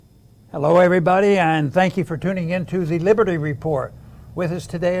Hello, everybody, and thank you for tuning in to the Liberty Report. With us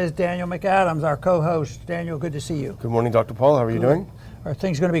today is Daniel McAdams, our co-host. Daniel, good to see you. Good morning, Dr. Paul. How are you doing? Are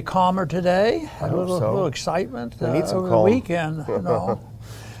things going to be calmer today? I A hope so. little excitement We need some over calm. the weekend.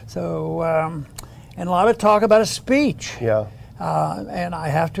 So, and a lot of talk about a speech. Yeah. And I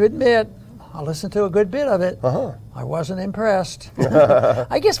have to admit, I listened to a good bit of it. I wasn't impressed.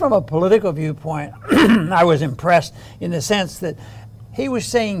 I guess from a political viewpoint, I was impressed in the sense that he was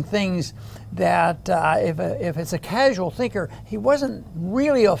saying things that if it's a casual thinker, he wasn't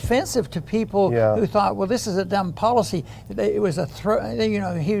really offensive to people who thought, well, this is a dumb policy. It was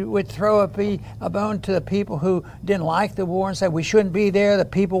he would throw a bone to the people who didn't like the war and say we shouldn't be there. The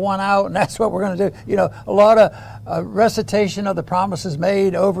people want out, and that's what we're going to do. You know, a lot of recitation of the promises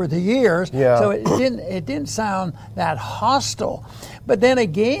made over the years. Yeah. So it didn't sound that hostile. But then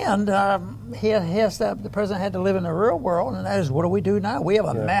again, the president had to live in the real world, and that is, what do we do now? We have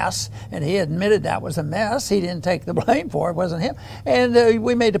a mess, and he admitted that was a mess. He didn't take the blame for it. It wasn't him. And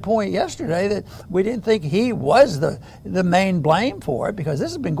we made the point yesterday that we didn't think he was the main blame for it, because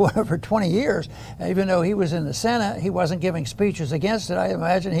this has been going on for 20 years. Even though he was in the Senate, he wasn't giving speeches against it. I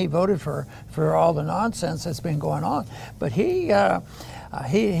imagine he voted for all the nonsense that's been going on. But he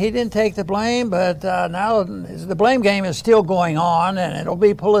didn't take the blame, but now the blame game is still going on, and it'll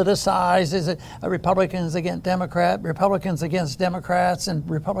be politicized. Is it Republicans against Democrats, Republicans against Democrats, and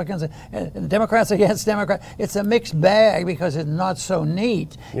Republicans and Democrats against Democrats? It's a mixed bag because it's not so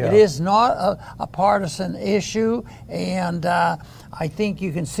neat. Yeah. It is not a partisan issue, and I think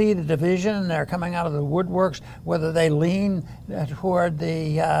you can see the division. They're coming out of the woodworks, whether they lean toward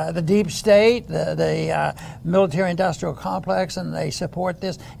the deep state, the military-industrial complex, and they support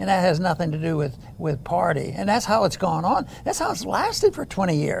this, and that has nothing to do with party. And that's how it's gone on. That's how it's lasted for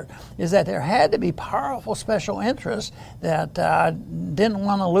 20 years, is that there had to be powerful special interests that didn't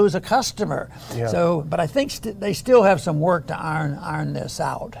want to lose a customer. Yeah. So, but I think they still have some work to iron this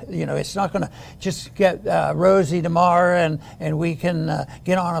out. You know, it's not going to just get rosy tomorrow and we can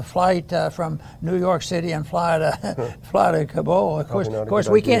get on a flight from New York City and fly to Kabul. Of course,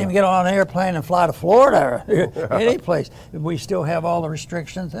 we can't even get on an airplane and fly to Florida or any place. We still have all the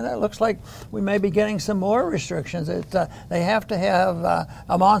restrictions, and it looks like we may be getting some more restrictions. They have to have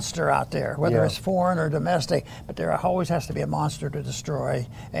a monster out there, whether it's foreign or domestic, but there always has to be a monster to destroy,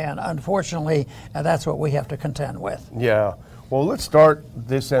 and unfortunately, that's what we have to contend with. Yeah. Well, let's start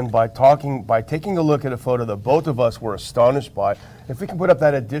this end by taking a look at a photo that both of us were astonished by. If we can put up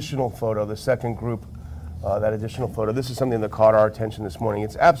that additional photo, the second group, that additional photo. This is something that caught our attention this morning.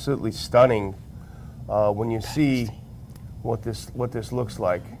 It's absolutely stunning when you see what this looks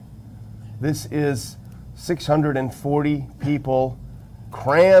like. This is 640 people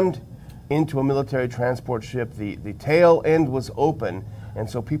crammed into a military transport ship. The tail end was open, and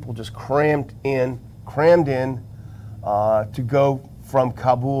so people just crammed in to go from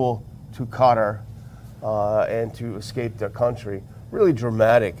Kabul to Qatar and to escape their country. Really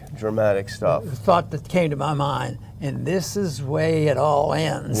dramatic stuff. The thought that came to my mind, and this is way it all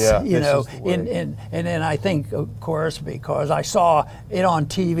ends. Yeah, you know, and then I think, of course, because I saw it on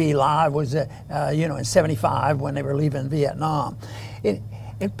TV live, was in '75 when they were leaving Vietnam.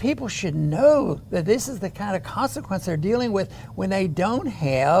 And people should know that this is the kind of consequence they're dealing with when they don't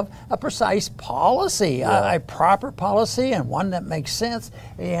have a precise policy, a proper policy, and one that makes sense.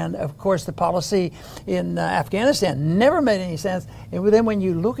 And of course, the policy in Afghanistan never made any sense. And then when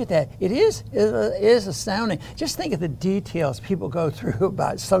you look at that, it is astounding. Just think of the details people go through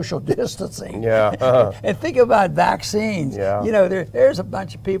about social distancing. Yeah. And think about vaccines. Yeah. You know, there's a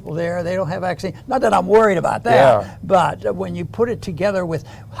bunch of people there, they don't have vaccine. Not that I'm worried about that, but when you put it together with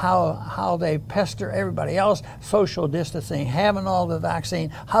how they pester everybody else, social distancing, having all the vaccine.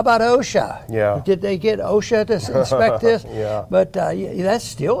 How about OSHA? Yeah. Did they get OSHA to inspect this? Yeah. But that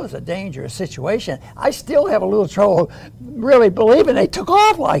still is a dangerous situation. I still have a little trouble really believing they took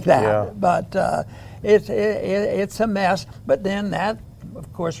off like that. Yeah. But it's a mess. But then that,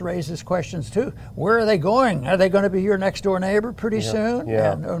 of course, raises questions too. Where are they going? Are they going to be your next door neighbor pretty soon?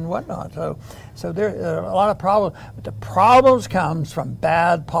 Yeah. And whatnot. So there are a lot of problems. But the problems comes from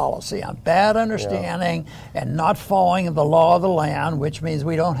bad policy, a bad understanding, and not following the law of the land, which means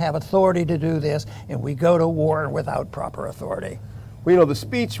we don't have authority to do this, and we go to war without proper authority. Well, you know, the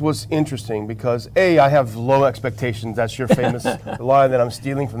speech was interesting because, A, I have low expectations. That's your famous line that I'm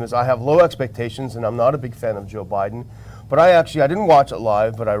stealing from this. I have low expectations, and I'm not a big fan of Joe Biden. But I didn't watch it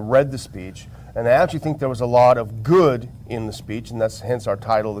live, but I read the speech, and I actually think there was a lot of good in the speech, and that's hence our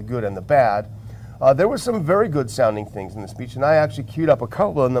title, The Good and the Bad. There were some very good sounding things in the speech, and I actually queued up a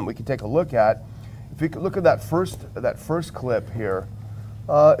couple of them that we could take a look at. If you could look at that first clip here,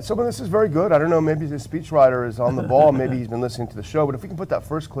 Some of this is very good. I don't know, maybe the speechwriter is on the ball, maybe he's been listening to the show, but if we can put that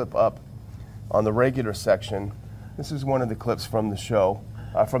first clip up on the regular section, this is one of the clips from the show,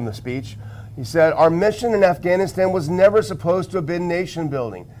 from the speech. He said, "Our mission in Afghanistan was never supposed to have been nation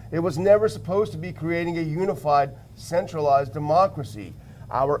building. It was never supposed to be creating a unified, centralized democracy.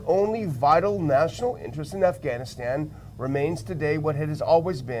 Our only vital national interest in Afghanistan remains today what it has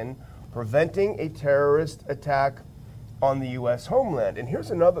always been, preventing a terrorist attack on the U.S. homeland." And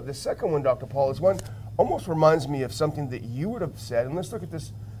here's another, the second one, Dr. Paul, is one almost reminds me of something that you would have said. And let's look at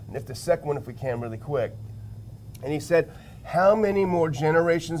this, if the second one, if we can, really quick. And he said, "How many more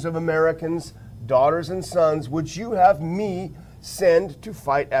generations of Americans, daughters and sons, would you have me send to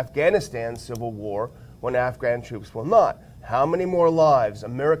fight Afghanistan's civil war when Afghan troops will not? How many more lives,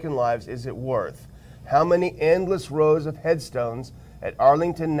 American lives, is it worth? How many endless rows of headstones at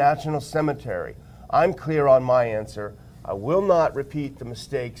Arlington National Cemetery? I'm clear on my answer. I will not repeat the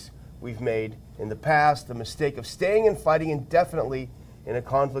mistakes we've made in the past, the mistake of staying and fighting indefinitely in a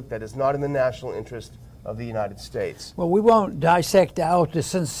conflict that is not in the national interest of the United States." Well, we won't dissect out the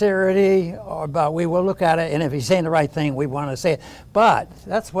sincerity, but we will look at it, and if he's saying the right thing, we want to say it. But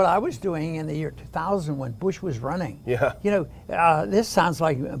that's what I was doing in the year 2000 when Bush was running. Yeah. You know, this sounds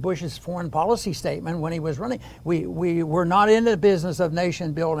like Bush's foreign policy statement when he was running. We were not in the business of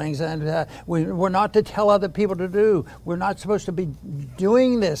nation buildings, and we're not to tell other people to do. We're not supposed to be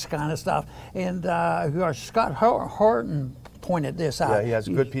doing this kind of stuff. And Scott Horton pointed this out. Yeah, he has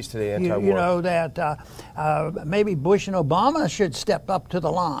a good piece today, anti-war. You know, that maybe Bush and Obama should step up to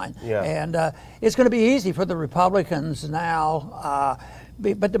the line. Yeah. And it's going to be easy for the Republicans now.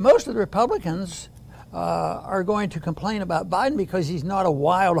 But most of the Republicans are going to complain about Biden because he's not a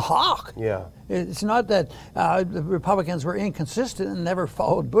wild hawk. Yeah. It's not that the Republicans were inconsistent and never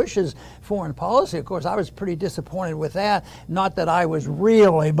followed Bush's foreign policy. Of course, I was pretty disappointed with that. Not that I was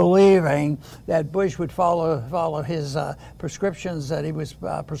really believing that Bush would follow his prescriptions that he was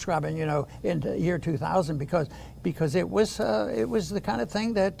prescribing, you know, in the year 2000, because it was the kind of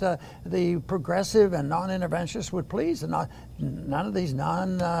thing that the progressive and non-interventionists would please, and none of these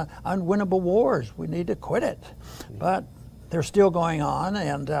unwinnable wars. We need to quit it, but they're still going on,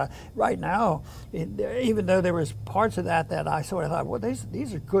 and right now, even though there was parts of that I sort of thought, well,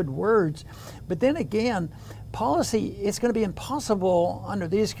 these are good words, but then again, policy, it's going to be impossible under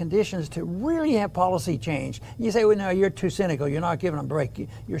these conditions to really have policy change. You say, well, no, you're too cynical. You're not giving him a break.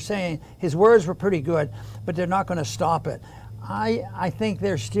 You're saying his words were pretty good, but they're not going to stop it. I think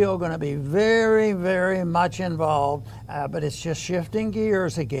they're still going to be very, very much involved, but it's just shifting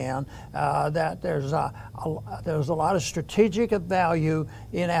gears again. That there's a lot of strategic value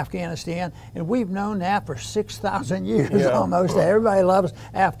in Afghanistan, and we've known that for 6,000 years almost. Everybody loves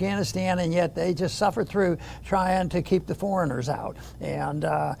Afghanistan, and yet they just suffer through trying to keep the foreigners out, and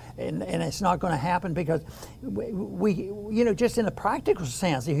it's not going to happen because we you know, just in a practical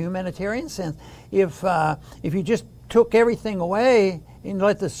sense, a humanitarian sense, if you just took everything away and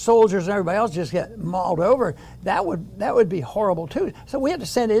let the soldiers and everybody else just get mauled over, that would be horrible too. So we have to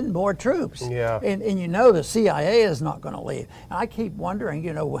send in more troops. Yeah. And you know the CIA is not going to leave. And I keep wondering,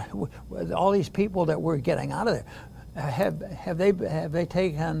 you know, all these people that we're getting out of there, have they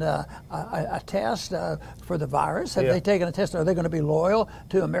taken a test for the virus? Have they taken a test? Are they going to be loyal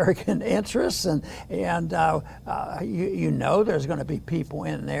to American interests? And you know, there's going to be people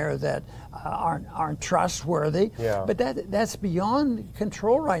in there that aren't trustworthy. Yeah. But that's beyond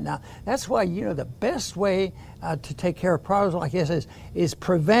control right now. That's why, you know, the best way to take care of problems like this is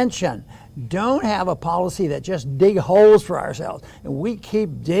prevention. Don't have a policy that just dig holes for ourselves, and we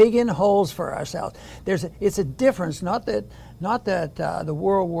keep digging holes for ourselves. It's a difference. Not that the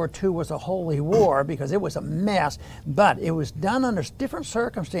World War II was a holy war, because it was a mess, but it was done under different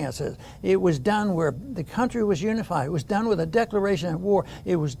circumstances. It was done where the country was unified. It was done with a declaration of war.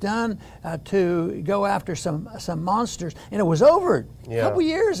 It was done to go after some monsters, and it was over. A couple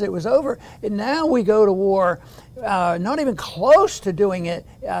years, it was over. And now we go to war, not even close to doing it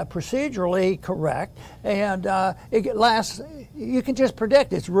procedurally correct, and it lasts. You can just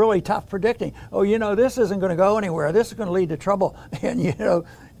predict. It's really tough predicting. Oh, you know, this isn't going to go anywhere. This is going to lead to trouble, and you know,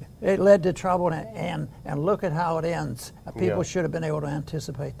 it led to trouble, and look at how it ends. People should have been able to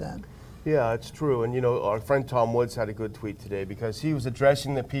anticipate that. Yeah, it's true. And you know, our friend Tom Woods had a good tweet today, because he was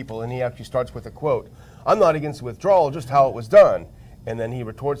addressing the people, and he actually starts with a quote: "I'm not against withdrawal, just how it was done." And then he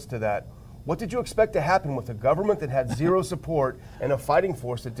retorts to that, "What did you expect to happen with a government that had zero support and a fighting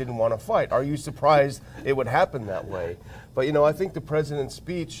force that didn't want to fight? Are you surprised it would happen that way?" But you know, I think the president's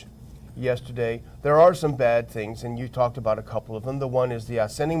speech yesterday, there are some bad things, and you talked about a couple of them. The one is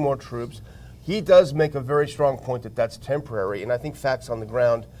sending more troops, he does make a very strong point that that's temporary, and I think facts on the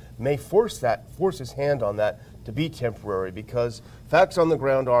ground may force his hand on that to be temporary, because facts on the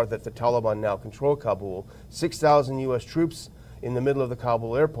ground are that the Taliban now control Kabul, 6,000 U.S. troops in the middle of the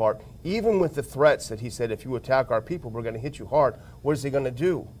Kabul airport, even with the threats that he said, if you attack our people, we're going to hit you hard. What is he going to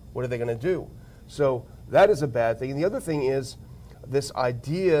do? What are they going to do? So that is a bad thing. And the other thing is this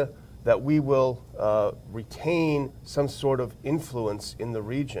idea that we will retain some sort of influence in the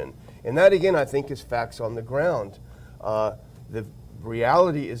region. And that, again, I think is facts on the ground. The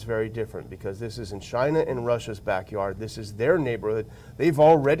reality is very different, because this is in China and Russia's backyard. This is their neighborhood. They've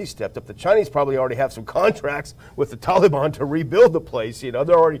already stepped up. The Chinese probably already have some contracts with the Taliban to rebuild the place. You know,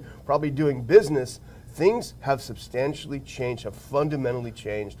 they're already probably doing business. Things have substantially changed, have fundamentally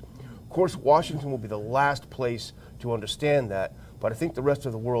changed. Of course, Washington will be the last place to understand that, but I think the rest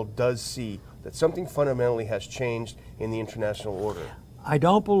of the world does see that something fundamentally has changed in the international order. I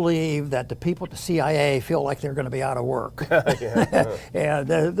don't believe that the people at the CIA feel like they're going to be out of work. Yeah,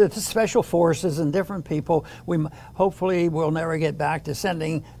 the special forces and different people, hopefully we'll never get back to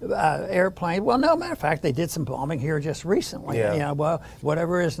sending airplanes. Well, no, matter of fact, they did some bombing here just recently. Yeah. You know, well,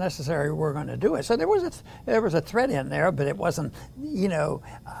 whatever is necessary, we're going to do it. So there was a threat in there, but it wasn't, you know,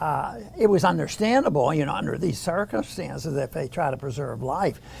 it was understandable, you know, under these circumstances if they try to preserve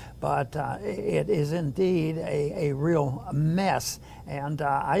life. But it is indeed a real mess. And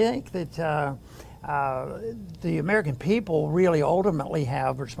I think that the American people really ultimately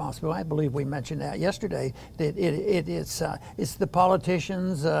have responsibility. I believe we mentioned that yesterday, that it's the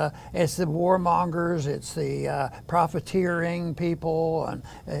politicians, it's the warmongers, it's the profiteering people, and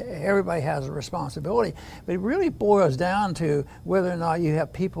everybody has a responsibility. But it really boils down to whether or not you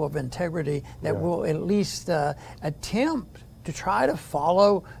have people of integrity that will at least attempt to try to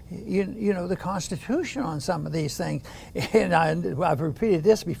follow, you know, the Constitution on some of these things. And I've repeated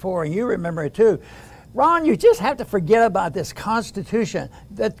this before, and you remember it too. Ron, you just have to forget about this Constitution.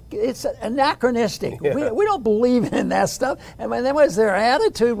 That it's anachronistic. Yeah. We don't believe in that stuff. I mean, that was their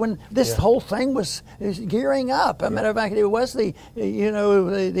attitude when this whole thing was gearing up. As a matter of fact, it was the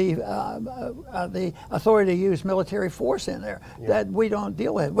authority to use military force in there that we don't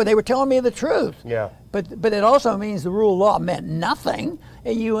deal with. Well, they were telling me the truth. Yeah. But it also means the rule of law meant nothing,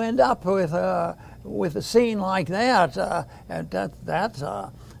 and you end up with a scene like that. And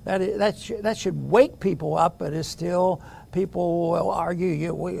that should wake people up, but it's still, people will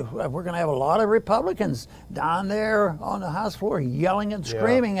argue we're going to have a lot of Republicans down there on the House floor yelling and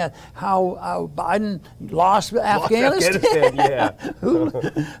screaming at how Biden lost Afghanistan.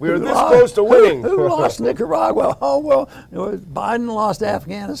 We were this close to winning. Who lost Nicaragua? Oh, well, Biden lost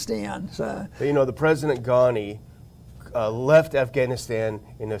Afghanistan. So. You know, the President Ghani left Afghanistan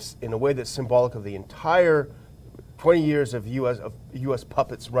in a way that's symbolic of the entire 20 years of U.S.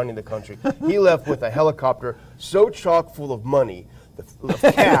 puppets running the country. He left with a helicopter so chock full of money, of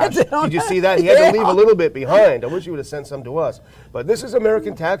cash. Did you see that? He had to leave a little bit behind. I wish he would have sent some to us. But this is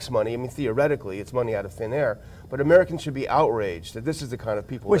American tax money. I mean, theoretically, it's money out of thin air. But Americans should be outraged that this is the kind of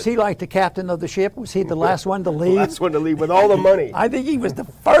people. Was he like the captain of the ship? Was he the last one to leave? Last one to leave with all the money. I think he was the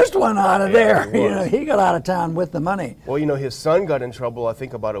first one out of there. You know, he got out of town with the money. Well, you know, his son got in trouble, I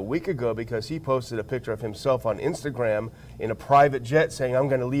think, about a week ago because he posted a picture of himself on Instagram in a private jet saying, "I'm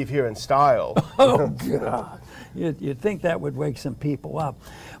going to leave here in style." Oh, God. You'd think that would wake some people up.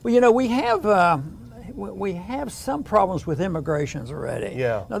 Well, you know, we have some problems with immigrations already.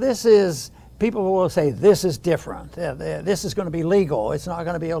 Yeah. Now, people will say this is different. This is going to be legal. It's not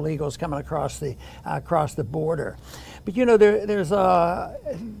going to be illegals coming across the border. But you know, there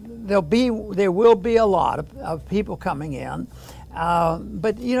will be a lot of people coming in.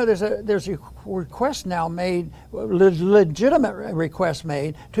 But you know, there's a request now made, legitimate request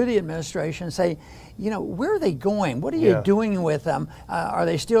made to the administration, say, you know, where are they going? What are you doing with them? Are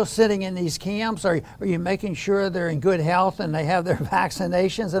they still sitting in these camps? Are you making sure they're in good health and they have their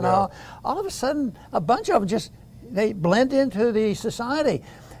vaccinations and all? All of a sudden, a bunch of them they blend into the society.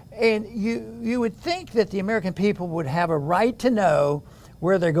 And you would think that the American people would have a right to know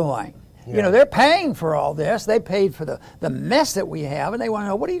where they're going. Yeah. You know, they're paying for all this. They paid for the mess that we have, and they want to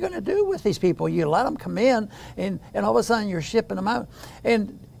know, what are you going to do with these people? You let them come in, and all of a sudden you're shipping them out.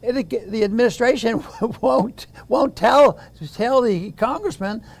 And the administration won't tell the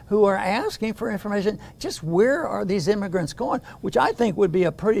congressmen who are asking for information just where are these immigrants going, which I think would be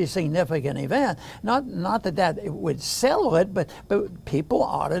a pretty significant event. Not that it would settle it, but people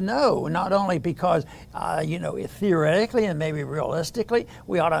ought to know. Not only because you know, theoretically and maybe realistically,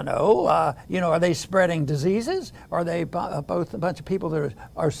 we ought to know. You know, are they spreading diseases? Are they both a bunch of people that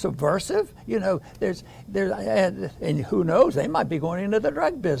are subversive? You know, there's and who knows? They might be going into the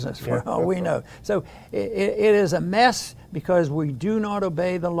drug business. business for all we know. So it is a mess because we do not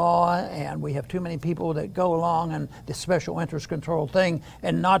obey the law, and we have too many people that go along and the special interest control thing,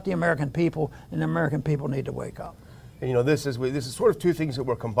 and not the American people, and the American people need to wake up. And, you know, this is sort of two things that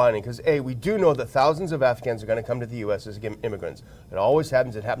we're combining, because A, we do know that thousands of Afghans are going to come to the U.S. as immigrants. It always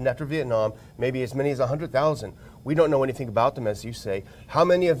happens. It happened after Vietnam, maybe as many as 100,000. We don't know anything about them, as you say. How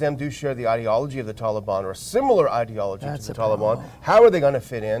many of them do share the ideology of the Taliban or a similar ideology to the Taliban? How are they going to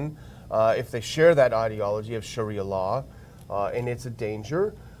fit in if they share that ideology of Sharia law? And it's a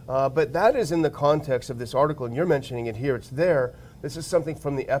danger. But that is in the context of this article, and you're mentioning it here. It's there. This is something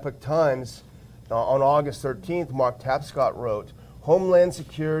from the Epoch Times. On August 13th, Mark Tapscott wrote, Homeland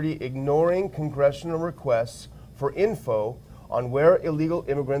Security ignoring congressional requests for info on where illegal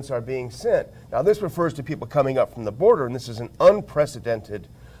immigrants are being sent. Now, this refers to people coming up from the border, and this is an unprecedented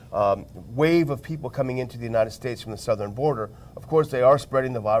wave of people coming into the United States from the southern border. Of course, they are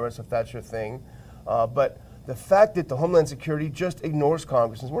spreading the virus, if that's your thing. But the fact that the Homeland Security just ignores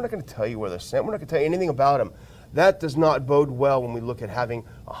Congress, we're not going to tell you where they're sent, we're not going to tell you anything about them. That does not bode well when we look at having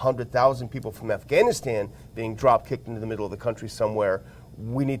 100,000 people from Afghanistan being drop-kicked into the middle of the country somewhere.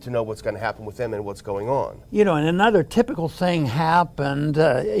 We need to know what's going to happen with them and what's going on. You know, and another typical thing happened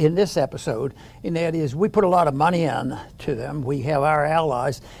in this episode, and that is we put a lot of money in to them. We have our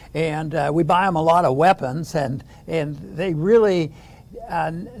allies, and we buy them a lot of weapons, and they really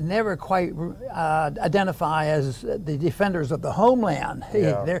never quite identify as the defenders of the homeland.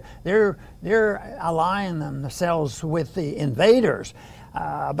 Yeah. They're aligning themselves with the invaders.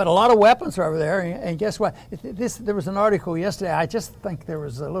 But a lot of weapons are over there, and guess what? There was an article yesterday, I just think there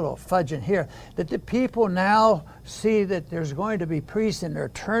was a little fudge in here, that the people now see that there's going to be peace and they're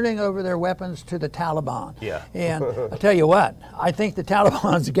turning over their weapons to the Taliban. Yeah. And I'll tell you what, I think the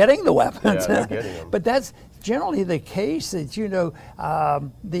Taliban's getting the weapons. Yeah, they're getting them. But that's generally the case, that, you know,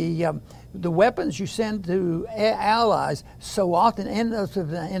 the weapons you send to allies so often end up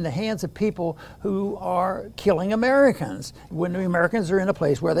in the hands of people who are killing Americans when the Americans are in a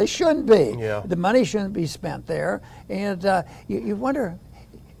place where they shouldn't be. Yeah. The money shouldn't be spent there, and you wonder.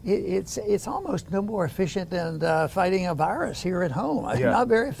 It's almost no more efficient than fighting a virus here at home. Yeah. Not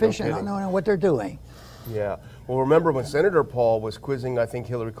very efficient. I don't know what they're doing. Yeah. Well, remember when Senator Paul was quizzing, I think,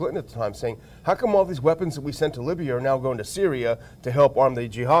 Hillary Clinton at the time, saying, how come all these weapons that we sent to Libya are now going to Syria to help arm the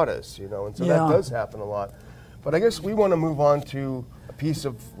jihadists, you know? And so that does happen a lot. But I guess we want to move on to a piece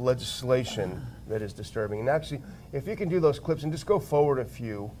of legislation that is disturbing. And actually, if you can do those clips and just go forward a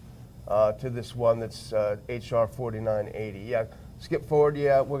few to this one that's H.R. 4980. Yeah, skip forward.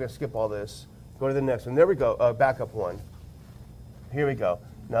 Yeah, we're going to skip all this. Go to the next one. There we go. Backup one. Here we go.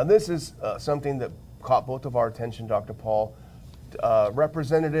 Now, this is something that caught both of our attention, Dr. Paul.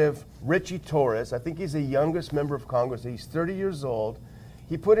 Representative Richie Torres, I think he's the youngest member of Congress. He's 30 years old.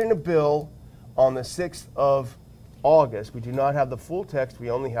 He put in a bill on the 6th of August. We do not have the full text.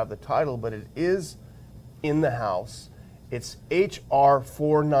 We only have the title, but it is in the House. It's H.R.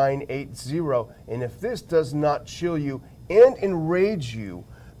 4980. And if this does not chill you and enrage you,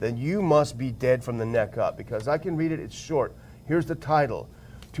 then you must be dead from the neck up, because I can read it. It's short. Here's the title.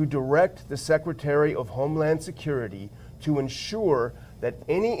 To direct the Secretary of Homeland Security to ensure that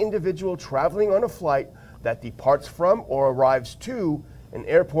any individual traveling on a flight that departs from or arrives to an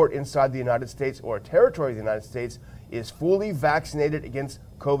airport inside the United States or a territory of the United States is fully vaccinated against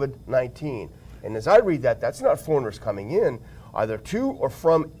COVID-19. And as I read that, that's not foreigners coming in, either to or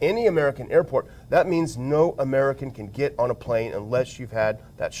from any American airport. That means no American can get on a plane unless you've had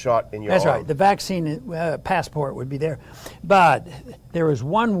that shot in your arm. That's right. The vaccine passport would be there. But there was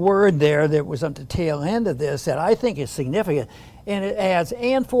one word there that was on the tail end of this that I think is significant, and it adds,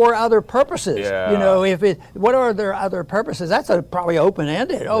 and for other purposes. Yeah. You know, what are their other purposes? That's probably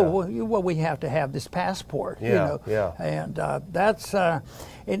open-ended. Yeah. Oh, well, we have to have this passport. Yeah, you know? yeah. And that's,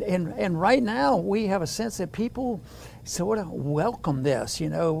 and right now we have a sense that people sort of welcome this. You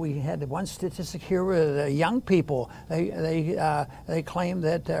know, we had one statistic here with young people. They claim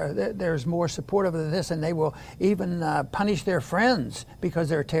that there's more support of this, and they will even punish their friends because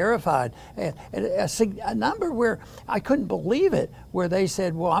they're terrified. And a number where I couldn't believe it, where they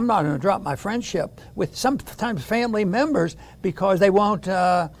said, "Well, I'm not going to drop my friendship with sometimes family members because they won't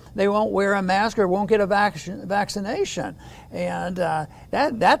wear a mask or won't get a vaccination." And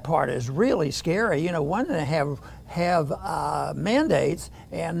that part is really scary. You know, one to have mandates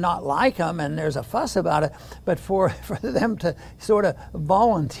and not like them, and there's a fuss about it, but for them to sort of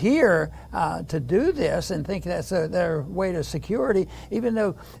volunteer to do this and think that's their way to security, even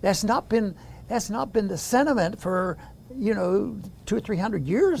though that's not been the sentiment for 200 or 300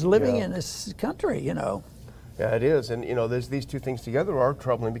 years living in this country, you know. Yeah, it is. And, there's these two things together are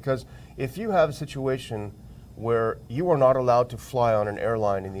troubling, because if you have a situation where you are not allowed to fly on an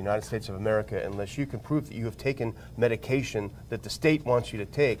airline in the United States of America unless you can prove that you have taken medication that the state wants you to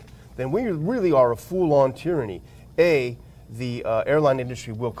take, then we really are a full-on tyranny. The airline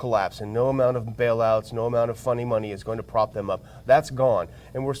industry will collapse, and no amount of bailouts, no amount of funny money is going to prop them up. That's gone.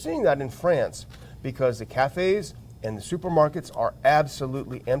 And we're seeing that in France, because the cafes and the supermarkets are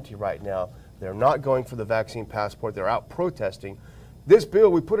absolutely empty right now. They're not going for the vaccine passport. They're out protesting. This bill,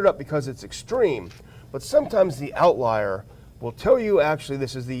 we put it up because it's extreme, but sometimes the outlier will tell you, actually,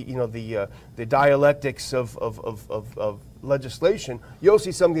 this is the dialectics of legislation. You'll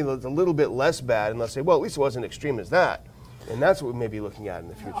see something that's a little bit less bad, and they'll say, well, at least it wasn't extreme as that. And that's what we may be looking at in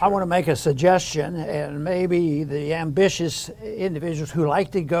the future. I want to make a suggestion, and maybe the ambitious individuals who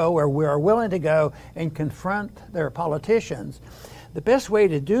like to go or we are willing to go and confront their politicians. The best way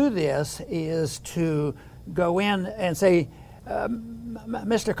to do this is to go in and say,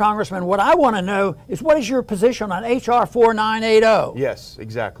 Mr. Congressman, what I want to know is, what is your position on H.R. 4980? Yes,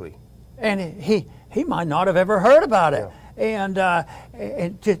 exactly. And he might not have ever heard about it. Yeah. And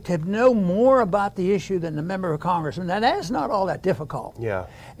to know more about the issue than the member of Congress, and that's not all that difficult. Yeah.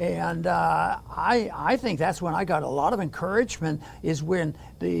 And I think that's when I got a lot of encouragement, is when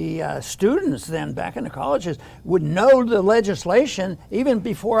the students then back in the colleges would know the legislation even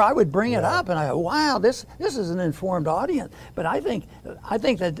before I would bring it up, and I go, wow, this is an informed audience. But I think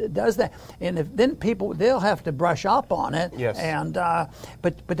that it does that, and then people, they'll have to brush up on it. Yes. And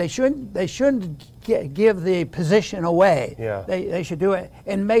but they shouldn't give the position away. Yeah. They should do it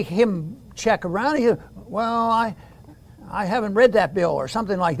and make him check around. He, well, I haven't read that bill or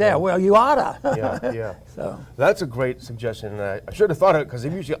something like that. Yeah. Well, you oughta. Yeah. So that's a great suggestion, and I should have thought of it, because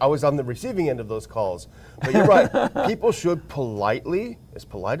usually I was on the receiving end of those calls. But you're right. People should politely, as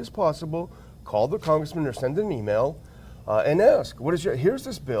polite as possible, call the congressman or send an email and ask, here's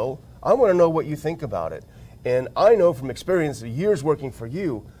this bill. I want to know what you think about it. And I know from experience, years working for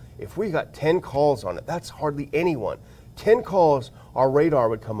you, if we got 10 calls on it, that's hardly anyone. 10 calls, our radar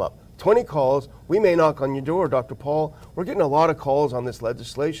would come up. 20 calls, we may knock on your door, Dr. Paul. We're getting a lot of calls on this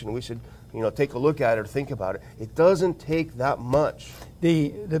legislation. We should, take a look at it or think about it. It doesn't take that much. The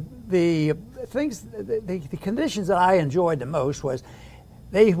things, the conditions that I enjoyed the most was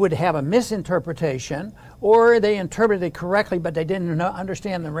they would have a misinterpretation, or they interpreted it correctly but they didn't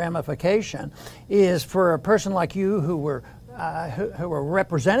understand the ramification. Is for a person like you who were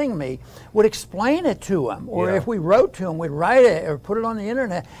representing me would explain it to them, or if we wrote to them, we'd write it or put it on the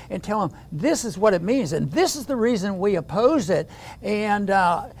internet and tell them this is what it means and this is the reason we oppose it. And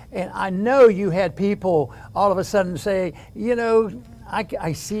I know you had people all of a sudden say,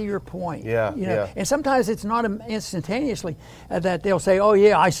 I see your point. And sometimes it's not instantaneously that they'll say, oh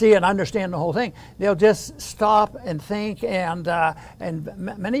yeah, I see it, I understand the whole thing. They'll just stop and think, and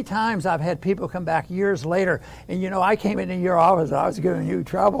many times I've had people come back years later, and I came into your office, I was giving you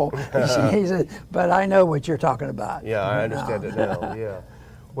trouble. He said, but I know what you're talking about. Yeah, I understand it now, yeah.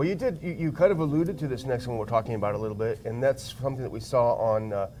 Well, you kind of alluded to this next one we're talking about a little bit, and that's something that we saw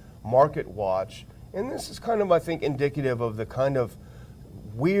on Market Watch. And this is kind of, I think, indicative of the kind of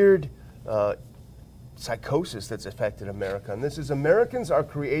weird psychosis that's affected America. And this is, Americans are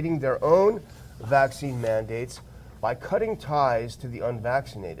creating their own vaccine mandates by cutting ties to the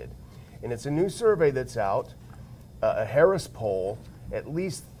unvaccinated. And it's a new survey that's out, a Harris poll. At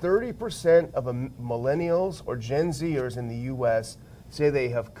least 30% of millennials or Gen Zers in the U.S. say they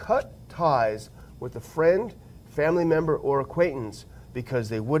have cut ties with a friend, family member, or acquaintance because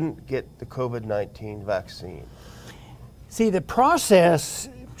they wouldn't get the COVID-19 vaccine. See, the process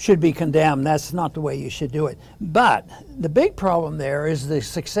should be condemned. That's not the way you should do it. But the big problem there is the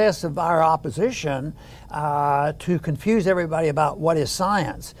success of our opposition to confuse everybody about what is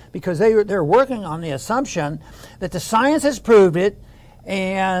science, because they're working on the assumption that the science has proved it,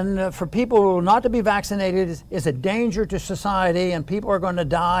 and for people not to be vaccinated is a danger to society, and people are going to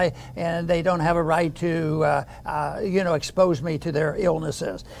die, and they don't have a right to expose me to their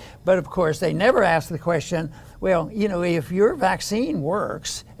illnesses. But of course, they never ask the question, well, if your vaccine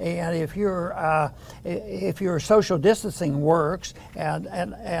works, and if your social distancing works,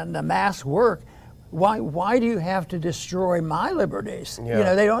 and the masks work, why do you have to destroy my liberties?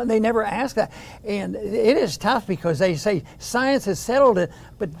 Yeah. They never ask that. And it is tough because they say science has settled it,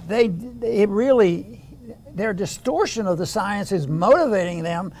 but their distortion of the science is motivating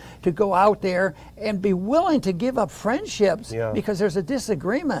them to go out there and be willing to give up friendships because there's a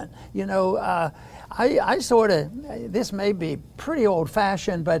disagreement. I sort of, this may be pretty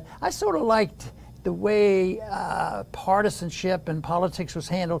old-fashioned, but I sort of liked the way partisanship and politics was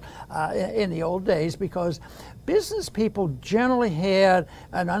handled in the old days, because business people generally had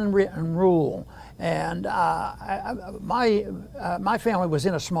an unwritten rule. And my family was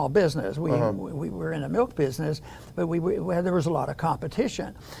in a small business. We were in a milk business, but there was a lot of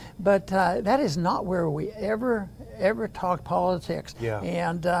competition. But that is not where we ever talked politics. Yeah.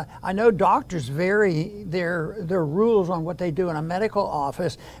 And I know doctors vary their rules on what they do in a medical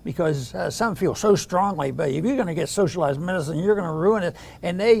office, because some feel so strongly, but if you're going to get socialized medicine, you're going to ruin it.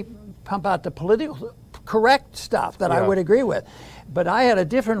 And they pump out the political correct stuff that I would agree with. But I had a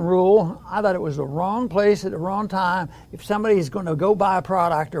different rule. I thought it was the wrong place at the wrong time. If somebody's going to go buy a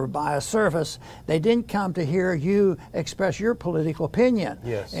product or buy a service, they didn't come to hear you express your political opinion.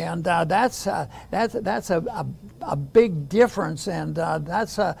 Yes. And that's a big difference. And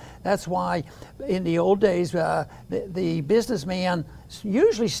that's why in the old days the businessman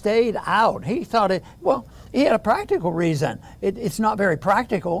usually stayed out. He thought he had a practical reason. It's not very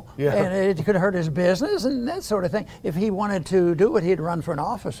practical, and it could hurt his business and that sort of thing. If he wanted to do it, he'd run for an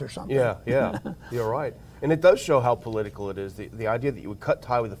office or something. Yeah, you're right. And it does show how political it is. The idea that you would cut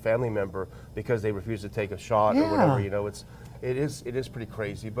tie with a family member because they refuse to take a shot or whatever, it is pretty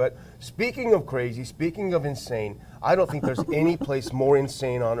crazy. But speaking of crazy, speaking of insane, I don't think there's any place more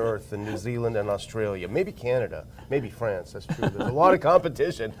insane on earth than New Zealand and Australia. Maybe Canada, maybe France, that's true. There's a lot of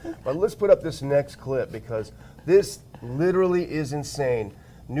competition. But let's put up this next clip, because this literally is insane.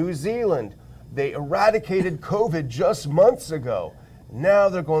 New Zealand, they eradicated COVID just months ago. Now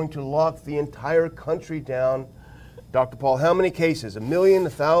they're going to lock the entire country down. Dr. Paul, how many cases? 1 million,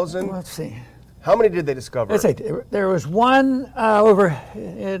 1,000? Let's see. How many did they discover? Let's see. There was one over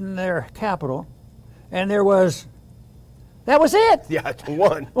in their capital, and that was it. Yeah,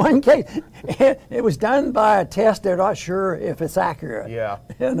 one. One case. It was done by a test. They're not sure if it's accurate. Yeah.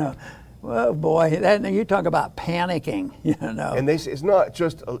 Well, boy, you talk about panicking, And they say it's not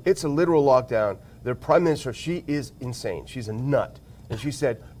just, it's a literal lockdown. Their prime minister, she is insane. She's a nut. And she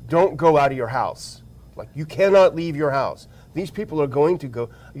said, don't go out of your house. Like, you cannot leave your house. These people are going to go.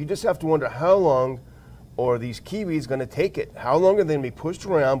 You just have to wonder how long are these Kiwis going to take it? How long are they going to be pushed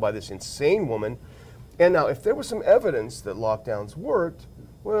around by this insane woman? And now, if there was some evidence that lockdowns worked,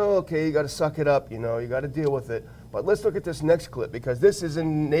 well, okay, you got to suck it up, you got to deal with it. But let's look at this next clip, because this is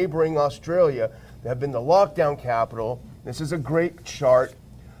in neighboring Australia. They have been the lockdown capital. This is a great chart.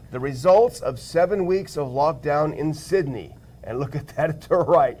 The results of 7 weeks of lockdown in Sydney. And look at that at the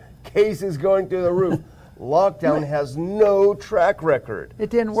right. Cases going through the roof. Lockdown has no track record. It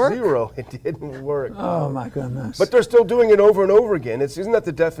didn't work? 0. It didn't work. Oh, my goodness. But they're still doing it over and over again. Isn't that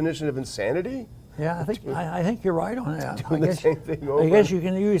the definition of insanity? Yeah, I think you're right on that. Doing the same thing over. I guess you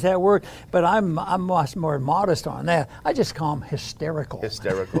can use that word, but I'm much more modest on that. I just call them hysterical.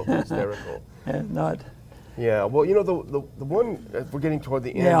 Hysterical. And not. Yeah, well, the one, we're getting toward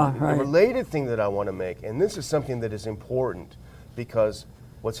the end, the related thing that I want to make, and this is something that is important, because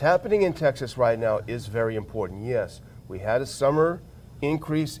what's happening in Texas right now is very important. Yes, we had a summer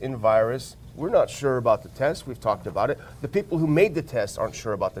increase in virus. We're not sure about the tests. We've talked about it. The people who made the tests aren't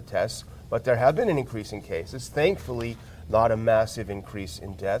sure about the tests, but there have been an increase in cases. Thankfully, not a massive increase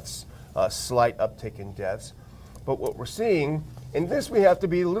in deaths, a slight uptick in deaths. But what we're seeing, and this we have to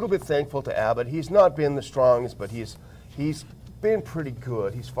be a little bit thankful to Abbott. He's not been the strongest, but he's been pretty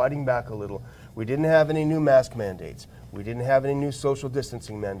good. He's fighting back a little. We didn't have any new mask mandates. We didn't have any new social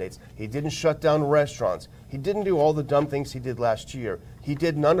distancing mandates. He didn't shut down restaurants. He didn't do all the dumb things he did last year. He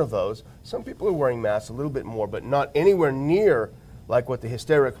did none of those. Some people are wearing masks a little bit more, but not anywhere near like what the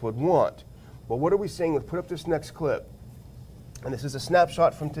hysterics would want. But what are we saying? Let's put up this next clip. And this is a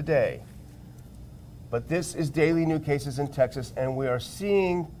snapshot from today. But this is daily new cases in Texas, and we are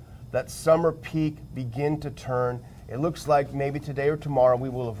seeing that summer peak begin to turn. It looks like maybe today or tomorrow we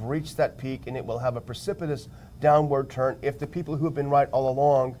will have reached that peak, and it will have a precipitous downward turn if the people who have been right all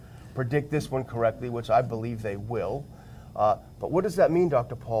along predict this one correctly, which I believe they will. But what does that mean,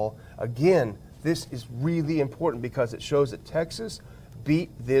 Dr. Paul? Again, this is really important because it shows that Texas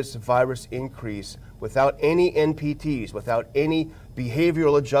beat this virus increase without any NPTs, without any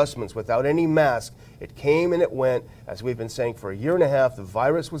behavioral adjustments, without any mask. It came and it went. As we've been saying for a year and a half, the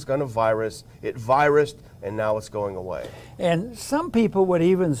virus was going to virus. It virused, and now it's going away. And some people would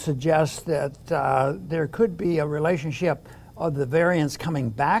even suggest that there could be a relationship of the variants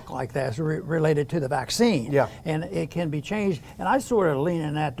coming back like that related to the vaccine. Yeah. And it can be changed. And I sort of lean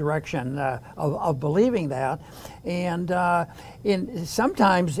in that direction of believing that. And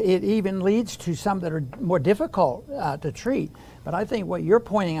sometimes it even leads to some that are more difficult to treat. But I think what you're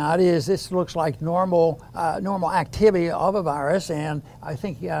pointing out is this looks like normal activity of a virus, and I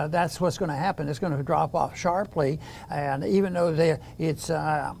think that's what's going to happen. It's going to drop off sharply, and even though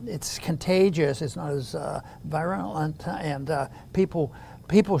it's contagious, it's not as virulent, and people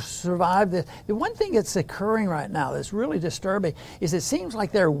survive this. The one thing that's occurring right now that's really disturbing is it seems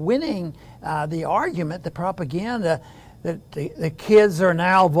like they're winning the argument, the propaganda, that the kids are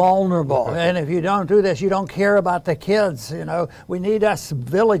now vulnerable, and if you don't do this, you don't care about the kids. You know, we need us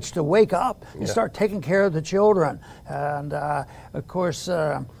village to wake up and start taking care of the children. And of course,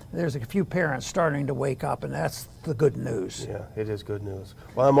 there's a few parents starting to wake up, and that's the good news. Yeah, it is good news.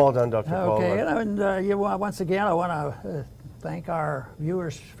 Well, I'm all done, Dr. Paul. Okay, and once again, I want to thank our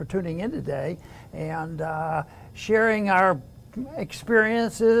viewers for tuning in today and sharing our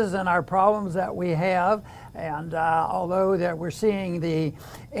experiences and our problems that we have. And although that we're seeing the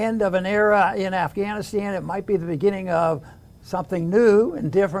end of an era in Afghanistan, it might be the beginning of something new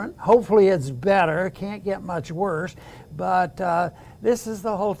and different. Hopefully it's better. Can't get much worse. But this is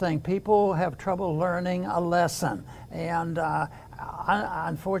the whole thing. People have trouble learning a lesson. And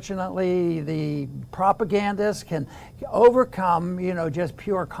unfortunately, the propagandists can overcome, just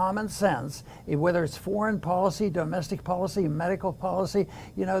pure common sense, whether it's foreign policy, domestic policy, medical policy.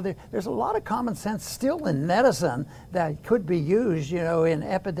 There's a lot of common sense still in medicine that could be used, in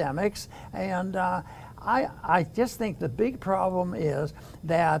epidemics. And I just think the big problem is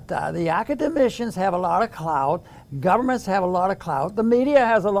that the academicians have a lot of clout, governments have a lot of clout, the media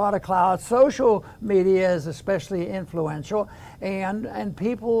has a lot of clout, social media is especially influential, and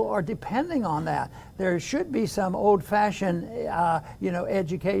people are depending on that. There should be some old-fashioned,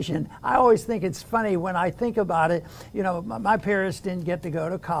 education. I always think it's funny when I think about it. My parents didn't get to go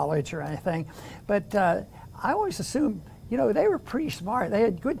to college or anything, but I always assumed they were pretty smart. They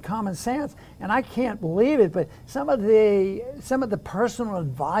had good common sense, and I can't believe it. But some of the personal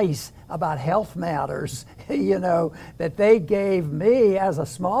advice about health matters, that they gave me as a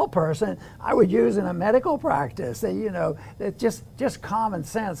small person, I would use in a medical practice. That just common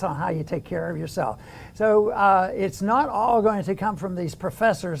sense on how you take care of yourself. So it's not all going to come from these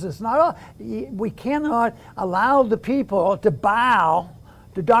professors. It's not all. We cannot allow the people to bow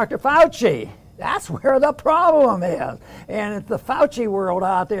to Dr. Fauci. That's where the problem is. And it's the Fauci world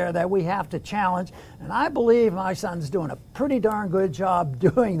out there that we have to challenge. And I believe my son's doing a pretty darn good job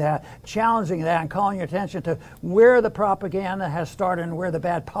doing that, challenging that and calling your attention to where the propaganda has started and where the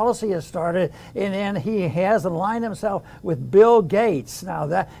bad policy has started. And then he has aligned himself with Bill Gates.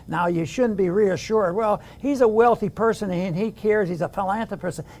 Now you shouldn't be reassured. Well, he's a wealthy person and he cares. He's a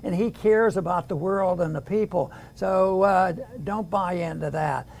philanthropist and he cares about the world and the people. So don't buy into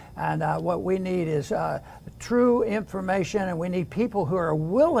that. And what we need is true information, and we need people who are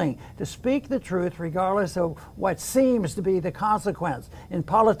willing to speak the truth regardless of what seems to be the consequence. In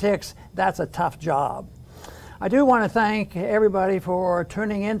politics, that's a tough job. I do want to thank everybody for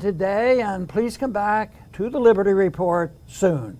tuning in today, and please come back to the Liberty Report soon.